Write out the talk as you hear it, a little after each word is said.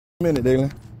Minute,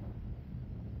 Dalen.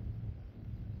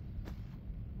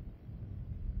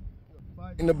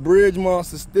 In the bridge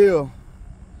monster still.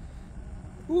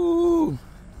 Woo. Can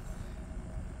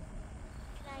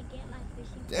I get my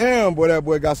fishing? Damn, boy, that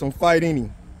boy got some fight in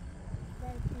him. Can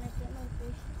I get my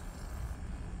fish?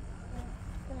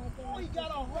 Can I get my He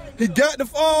got off right. He got the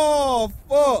fall.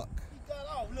 Fuck. He got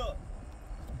off. Look.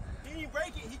 He didn't break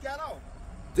it. He got off.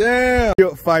 Damn.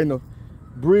 Skip fighting a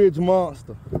bridge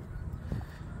monster.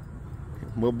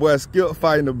 My boy Skip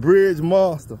fighting a bridge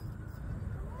monster.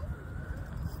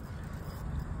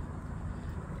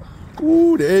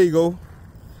 Ooh, there you go.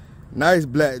 Nice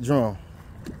black drum.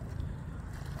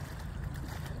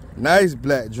 Nice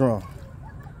black drum.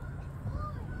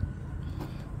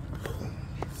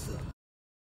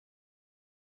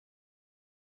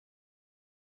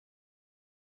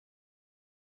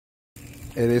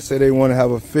 And they say they want to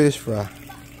have a fish fry.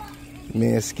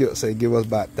 Me and Skip say give us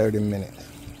about 30 minutes.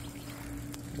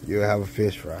 You'll have a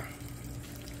fish fry.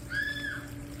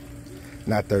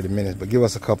 Not 30 minutes, but give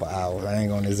us a couple hours. I ain't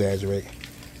gonna exaggerate.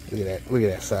 Look at that. Look at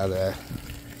that side of that.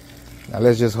 Now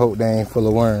let's just hope they ain't full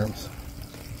of worms.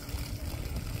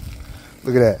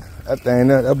 Look at that. That thing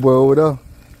there, that boy over there.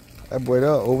 That boy there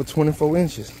over 24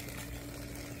 inches.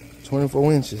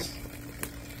 24 inches.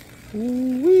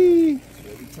 Wee. That's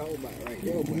what we talking about right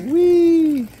there, boy.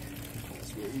 Wee.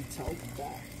 That's what we talking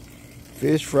about.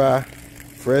 Fish fry.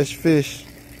 Fresh fish.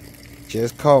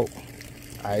 Just caught.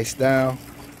 Iced down.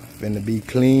 Finna be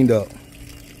cleaned up.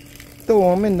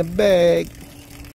 Throw them in the bag.